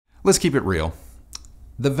Let's keep it real.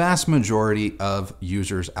 The vast majority of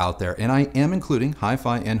users out there, and I am including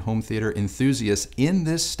hi-fi and home theater enthusiasts in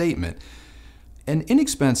this statement, an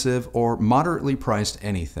inexpensive or moderately priced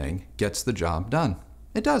anything gets the job done.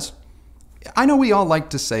 It does. I know we all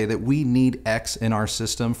like to say that we need X in our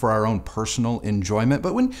system for our own personal enjoyment,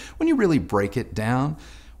 but when you really break it down,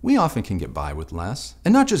 we often can get by with less.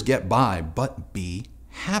 And not just get by, but be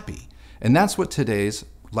happy. And that's what today's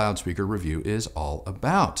loudspeaker review is all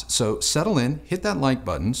about. So settle in, hit that like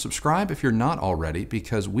button, subscribe if you're not already,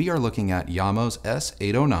 because we are looking at Jamo's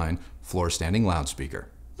S809 floor standing loudspeaker.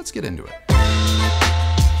 Let's get into it.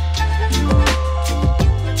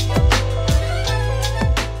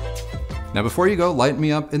 Now before you go, light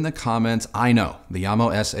me up in the comments. I know the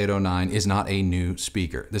Jamo S809 is not a new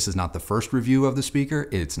speaker. This is not the first review of the speaker.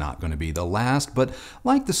 It's not going to be the last, but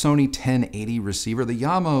like the Sony 1080 receiver, the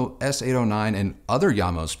Jamo S809 and other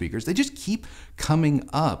Jamo speakers, they just keep coming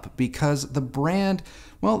up because the brand,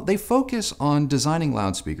 well, they focus on designing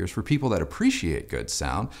loudspeakers for people that appreciate good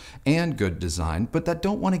sound and good design, but that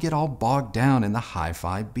don't want to get all bogged down in the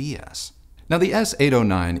hi-fi BS. Now the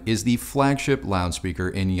S809 is the flagship loudspeaker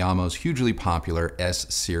in Jamo's hugely popular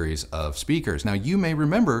S series of speakers. Now you may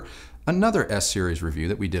remember another S series review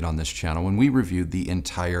that we did on this channel when we reviewed the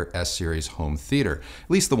entire S series home theater,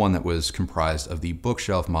 at least the one that was comprised of the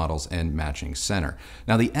bookshelf models and matching center.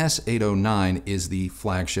 Now the S809 is the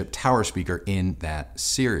flagship tower speaker in that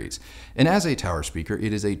series. And as a tower speaker,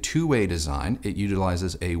 it is a two-way design. It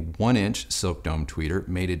utilizes a 1-inch silk dome tweeter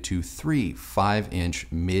mated to 3 5-inch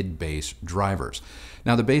mid-bass drivers.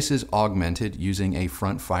 Now the bass is augmented using a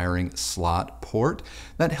front-firing slot port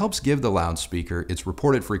that helps give the loudspeaker its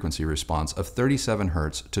reported frequency response of 37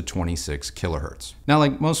 Hz to 26 kHz. Now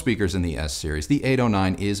like most speakers in the S series, the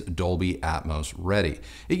 809 is Dolby Atmos ready.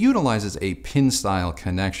 It utilizes a pin-style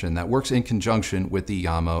connection that works in conjunction with the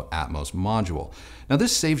Jamo Atmos module. Now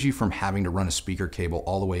this saves you from having to run a speaker cable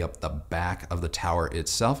all the way up the back of the tower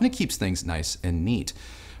itself, and it keeps things nice and neat.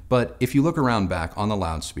 But if you look around back on the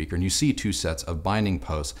loudspeaker and you see two sets of binding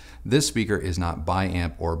posts, this speaker is not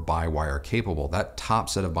bi-amp or bi-wire capable. That top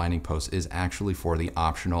set of binding posts is actually for the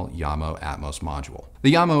optional Jamo Atmos module.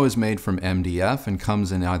 The Jamo is made from MDF and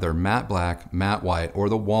comes in either matte black, matte white, or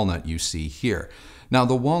the walnut you see here. Now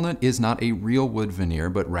the walnut is not a real wood veneer,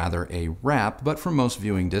 but rather a wrap, but from most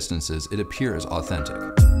viewing distances, it appears authentic.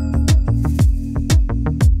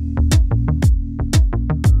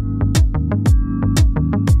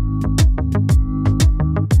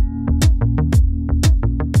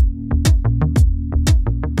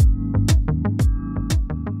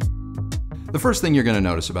 The first thing you're going to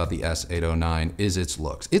notice about the S809 is its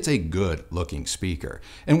looks. It's a good looking speaker.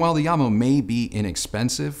 And while the Jamo may be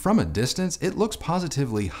inexpensive, from a distance, it looks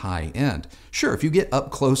positively high end. Sure, if you get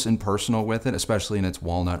up close and personal with it, especially in its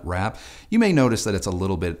walnut wrap, you may notice that it's a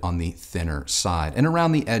little bit on the thinner side. And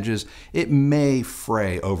around the edges, it may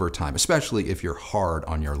fray over time, especially if you're hard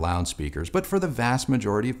on your loudspeakers. But for the vast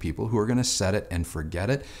majority of people who are going to set it and forget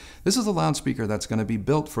it, this is a loudspeaker that's going to be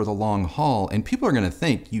built for the long haul, and people are going to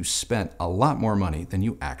think you spent a lot more money than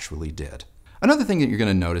you actually did. Another thing that you're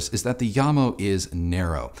going to notice is that the Jamo is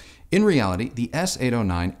narrow. In reality, the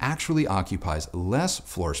S809 actually occupies less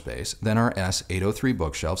floor space than our S803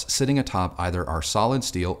 bookshelves sitting atop either our solid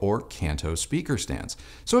steel or Kanto speaker stands.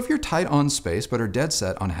 So if you're tight on space but are dead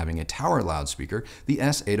set on having a tower loudspeaker, the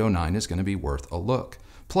S809 is going to be worth a look.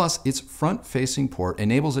 Plus, its front-facing port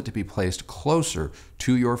enables it to be placed closer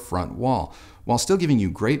to your front wall, while still giving you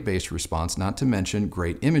great bass response, not to mention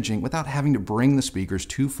great imaging, without having to bring the speakers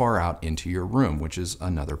too far out into your room, which is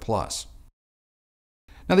another plus.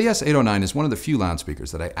 Now the S809 is one of the few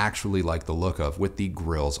loudspeakers that I actually like the look of with the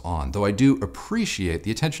grills on, though I do appreciate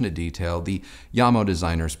the attention to detail the Jamo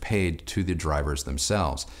designers paid to the drivers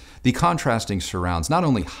themselves. The contrasting surrounds not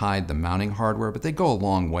only hide the mounting hardware, but they go a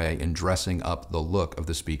long way in dressing up the look of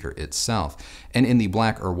the speaker itself. And in the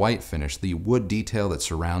black or white finish, the wood detail that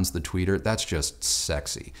surrounds the tweeter, that's just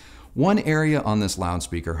sexy. One area on this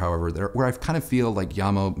loudspeaker, however, where I kind of feel like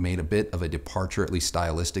Jamo made a bit of a departure, at least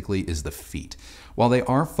stylistically, is the feet. While they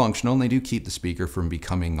are functional and they do keep the speaker from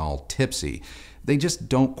becoming all tipsy, they just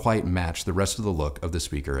don't quite match the rest of the look of the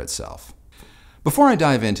speaker itself. Before I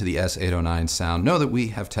dive into the S809 sound, know that we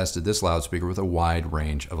have tested this loudspeaker with a wide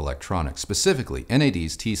range of electronics, specifically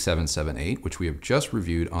NAD's T778, which we have just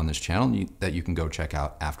reviewed on this channel that you can go check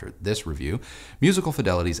out after this review, Musical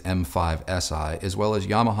Fidelity's M5 SI, as well as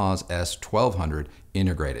Yamaha's S1200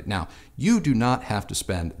 integrated. Now, you do not have to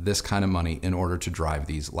spend this kind of money in order to drive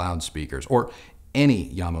these loudspeakers, or any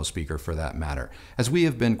Jamo speaker for that matter, as we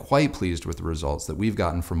have been quite pleased with the results that we've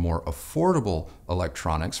gotten from more affordable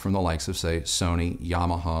electronics from the likes of, say, Sony,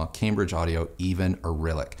 Yamaha, Cambridge Audio, even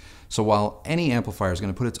Auralic. So while any amplifier is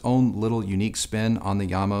going to put its own little unique spin on the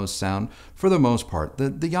Jamo's sound, for the most part, the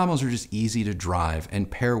Jamos are just easy to drive and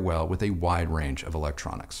pair well with a wide range of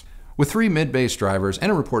electronics. With 3 mid-bass drivers and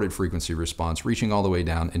a reported frequency response reaching all the way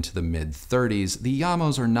down into the mid-30s, the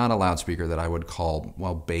Jamos are not a loudspeaker that I would call,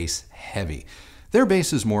 well, bass heavy. Their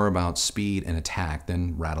bass is more about speed and attack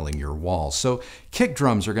than rattling your walls. So kick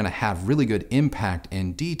drums are going to have really good impact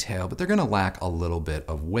and detail, but they're going to lack a little bit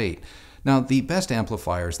of weight. Now, the best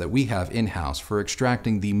amplifiers that we have in-house for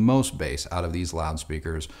extracting the most bass out of these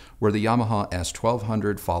loudspeakers were the Yamaha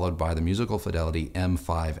S1200 followed by the Musical Fidelity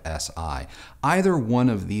M5SI. Either one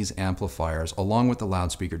of these amplifiers, along with the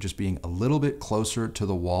loudspeaker just being a little bit closer to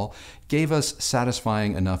the wall, gave us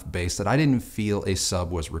satisfying enough bass that I didn't feel a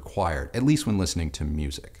sub was required, at least when listening to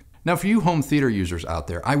music. Now, for you home theater users out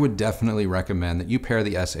there, I would definitely recommend that you pair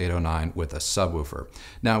the S809 with a subwoofer.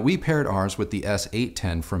 Now, we paired ours with the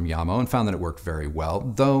S810 from Jamo and found that it worked very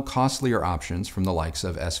well, though costlier options from the likes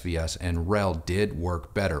of SVS and REL did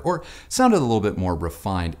work better, or sounded a little bit more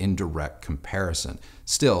refined in direct comparison.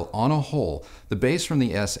 Still, on a whole, the bass from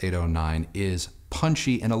the S809 is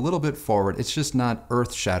punchy and a little bit forward. It's just not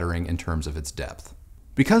earth-shattering in terms of its depth.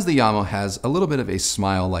 Because the Jamo has a little bit of a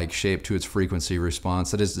smile-like shape to its frequency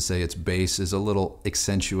response, that is to say its bass is a little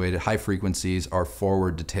accentuated, high frequencies are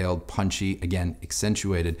forward, detailed, punchy, again,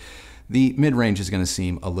 accentuated, the mid-range is going to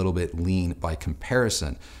seem a little bit lean by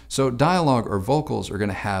comparison. So dialogue or vocals are going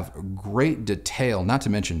to have great detail, not to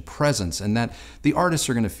mention presence, and that the artists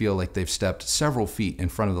are going to feel like they've stepped several feet in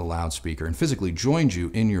front of the loudspeaker and physically joined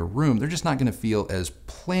you in your room. They're just not going to feel as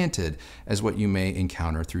planted as what you may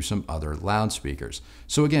encounter through some other loudspeakers.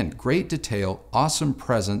 So again, great detail, awesome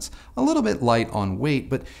presence, a little bit light on weight,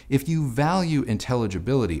 but if you value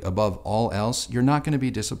intelligibility above all else, you're not going to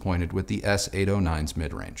be disappointed with the S809's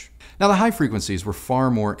mid-range. Now, the high frequencies were far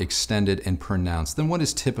more extended and pronounced than what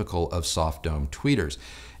is typical of soft dome tweeters.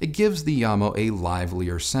 It gives the Jamo a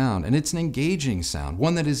livelier sound, and it's an engaging sound,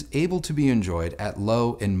 one that is able to be enjoyed at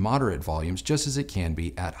low and moderate volumes just as it can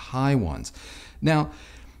be at high ones. Now,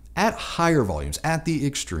 at higher volumes, at the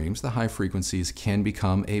extremes, the high frequencies can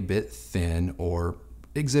become a bit thin or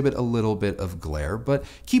exhibit a little bit of glare, but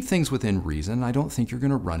keep things within reason. I don't think you're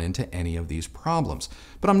going to run into any of these problems.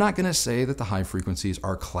 But I'm not going to say that the high frequencies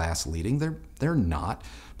are class leading. They're not,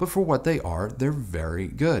 but for what they are, they're very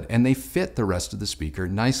good, and they fit the rest of the speaker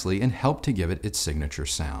nicely and help to give it its signature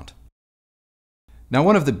sound. Now,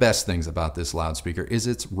 one of the best things about this loudspeaker is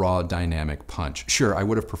its raw dynamic punch. Sure, I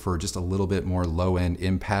would have preferred just a little bit more low-end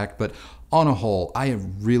impact, but on a whole, I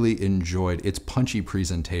have really enjoyed its punchy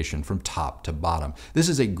presentation from top to bottom. This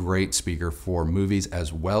is a great speaker for movies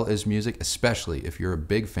as well as music, especially if you're a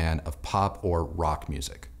big fan of pop or rock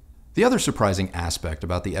music. The other surprising aspect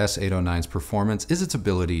about the S809's performance is its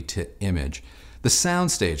ability to image. The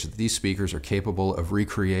soundstage that these speakers are capable of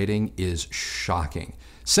recreating is shocking.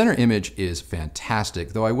 Center image is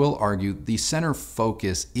fantastic, though I will argue the center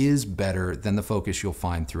focus is better than the focus you'll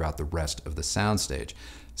find throughout the rest of the soundstage.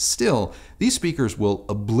 Still, these speakers will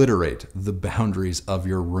obliterate the boundaries of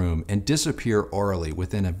your room and disappear aurally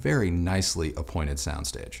within a very nicely appointed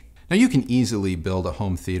soundstage. Now, you can easily build a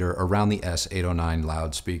home theater around the S809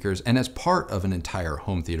 loudspeakers, and as part of an entire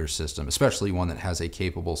home theater system, especially one that has a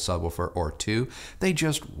capable subwoofer or two, they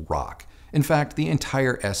just rock. In fact, the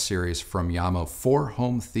entire S series from Jamo for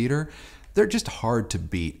home theater, they're just hard to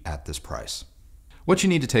beat at this price. What you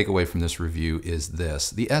need to take away from this review is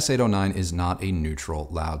this: the S809 is not a neutral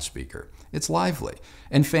loudspeaker. It's lively,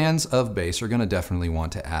 and fans of bass are going to definitely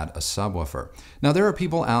want to add a subwoofer. Now, there are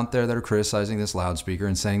people out there that are criticizing this loudspeaker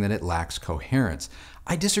and saying that it lacks coherence.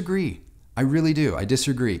 I disagree. I really do. I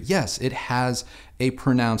disagree. Yes, it has a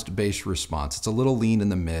pronounced bass response. It's a little lean in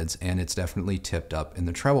the mids, and it's definitely tipped up in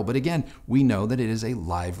the treble. But again, we know that it is a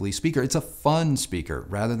lively speaker. It's a fun speaker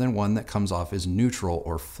rather than one that comes off as neutral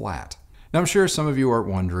or flat. Now, I'm sure some of you are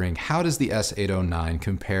wondering, how does the S809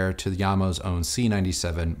 compare to Jamo's own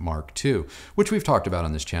C97 Mark II, which we've talked about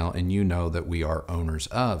on this channel, and you know that we are owners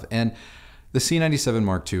of. And the C97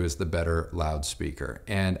 Mark II is the better loudspeaker,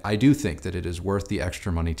 and I do think that it is worth the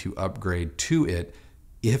extra money to upgrade to it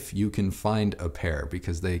if you can find a pair,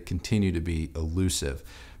 because they continue to be elusive.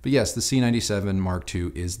 But yes, the C97 Mark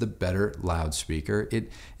II is the better loudspeaker.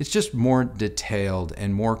 It's just more detailed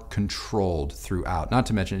and more controlled throughout. Not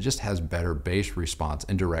to mention, it just has better bass response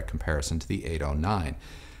in direct comparison to the 809.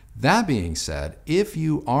 That being said, if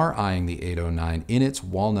you are eyeing the 809 in its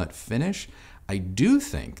walnut finish, I do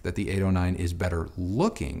think that the 809 is better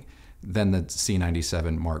looking than the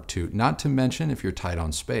C97 Mark II. Not to mention, if you're tight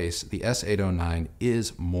on space, the S809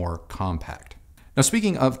 is more compact. Now,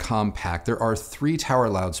 speaking of compact, there are 3 tower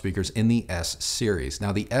loudspeakers in the S series.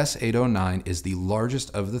 Now, the S809 is the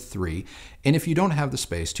largest of the 3, and if you don't have the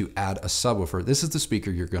space to add a subwoofer, this is the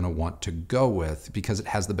speaker you're going to want to go with because it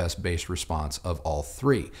has the best bass response of all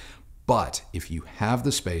 3. But if you have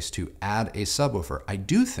the space to add a subwoofer, I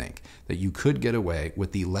do think that you could get away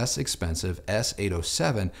with the less expensive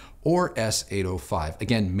S807 or S805,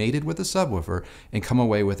 again, mated with a subwoofer, and come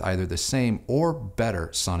away with either the same or better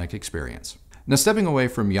sonic experience. Now, stepping away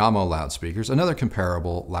from Jamo loudspeakers, another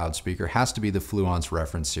comparable loudspeaker has to be the Fluence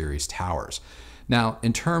Reference Series towers. Now,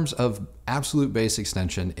 in terms of absolute bass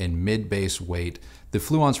extension and mid-bass weight, the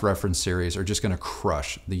Fluence Reference Series are just going to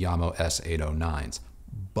crush the Jamo S809s.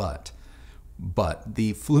 But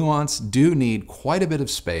the Fluence do need quite a bit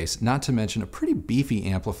of space, not to mention a pretty beefy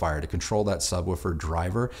amplifier to control that subwoofer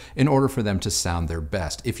driver in order for them to sound their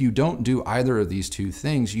best. If you don't do either of these 2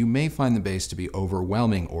 things, you may find the bass to be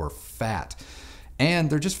overwhelming or fat.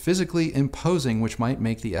 And they're just physically imposing, which might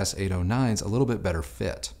make the S809s a little bit better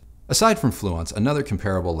fit. Aside from Fluence, another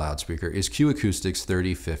comparable loudspeaker is Q Acoustics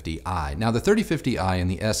 3050i. Now, the 3050i and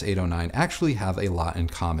the S809 actually have a lot in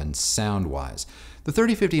common sound-wise. The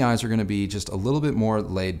 3050i's are going to be just a little bit more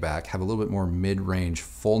laid back, have a little bit more mid-range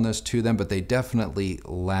fullness to them, but they definitely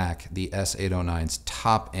lack the S809's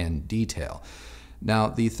top-end detail. Now,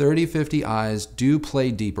 the 3050i's do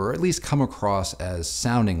play deeper, or at least come across as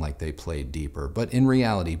sounding like they play deeper, but in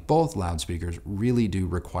reality, both loudspeakers really do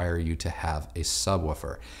require you to have a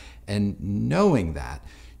subwoofer. And knowing that,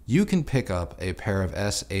 you can pick up a pair of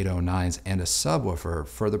S809s and a subwoofer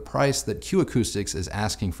for the price that Q Acoustics is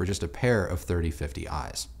asking for just a pair of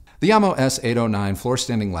 3050i's. The Jamo S809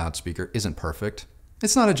 floor-standing loudspeaker isn't perfect.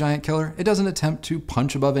 It's not a giant killer. It doesn't attempt to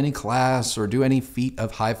punch above any class or do any feat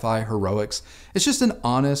of hi-fi heroics. It's just an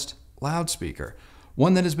honest loudspeaker,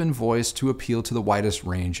 one that has been voiced to appeal to the widest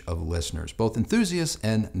range of listeners, both enthusiasts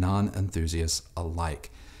and non-enthusiasts alike.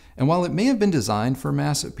 And while it may have been designed for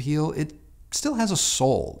mass appeal, it still has a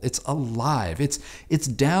soul. It's alive. It's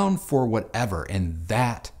down for whatever, and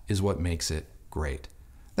that is what makes it great.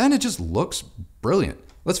 Then it just looks brilliant.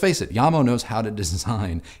 Let's face it, Jamo knows how to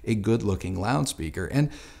design a good-looking loudspeaker,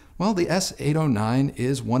 and well, the S809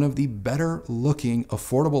 is one of the better-looking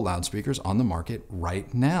affordable loudspeakers on the market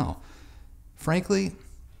right now. Frankly,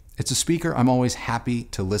 it's a speaker I'm always happy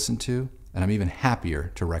to listen to, and I'm even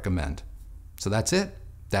happier to recommend. So that's it.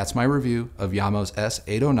 That's my review of Jamo's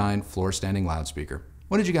S809 floor-standing loudspeaker.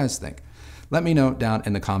 What did you guys think? Let me know down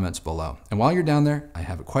in the comments below. And while you're down there, I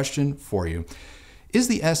have a question for you. Is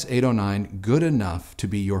the S809 good enough to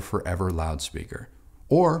be your forever loudspeaker?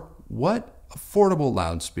 Or what affordable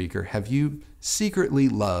loudspeaker have you secretly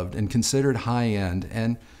loved and considered high-end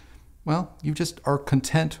and, well, you just are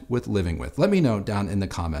content with living with? Let me know down in the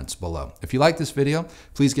comments below. If you like this video,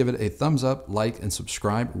 please give it a thumbs up, like, and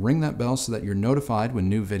subscribe. Ring that bell so that you're notified when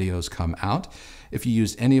new videos come out. If you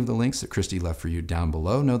used any of the links that Christy left for you down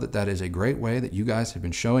below, know that that is a great way that you guys have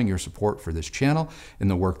been showing your support for this channel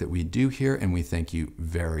and the work that we do here, and we thank you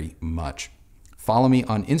very much. Follow me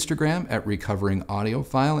on Instagram at Recovering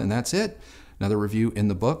Audiophile, and that's it. Another review in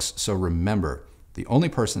the books. So remember, the only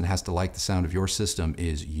person that has to like the sound of your system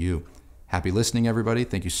is you. Happy listening, everybody.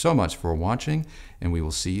 Thank you so much for watching, and we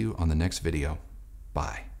will see you on the next video.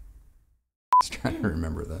 Bye. I was trying to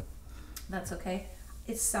remember that. That's okay.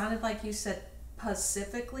 It sounded like you said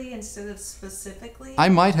pacifically instead of specifically. I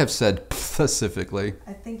might have said specifically.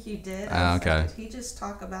 I think you did. Okay. Did he just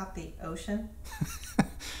talk about the ocean?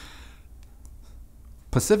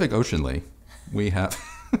 Pacific Oceanly, we have...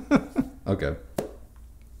 Okay.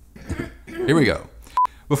 Here we go.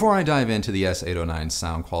 Before I dive into the S809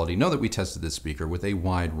 sound quality, know that we tested this speaker with a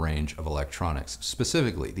wide range of electronics,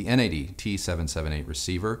 specifically the NAD T778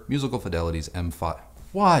 receiver, Musical Fidelity's M5...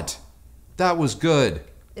 What? That was good.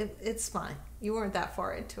 It's fine. You weren't that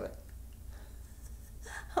far into it.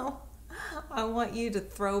 Oh, I want you to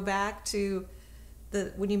throw back to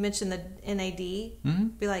when you mentioned the NAD,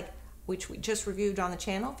 be like, which we just reviewed on the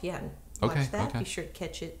channel. If you hadn't watched that, be sure to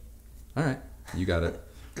catch it. All right. You got it.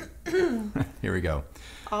 Here we go.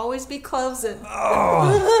 Always be closing.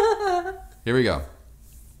 Oh. Here we go.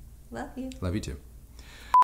 Love you. Love you too.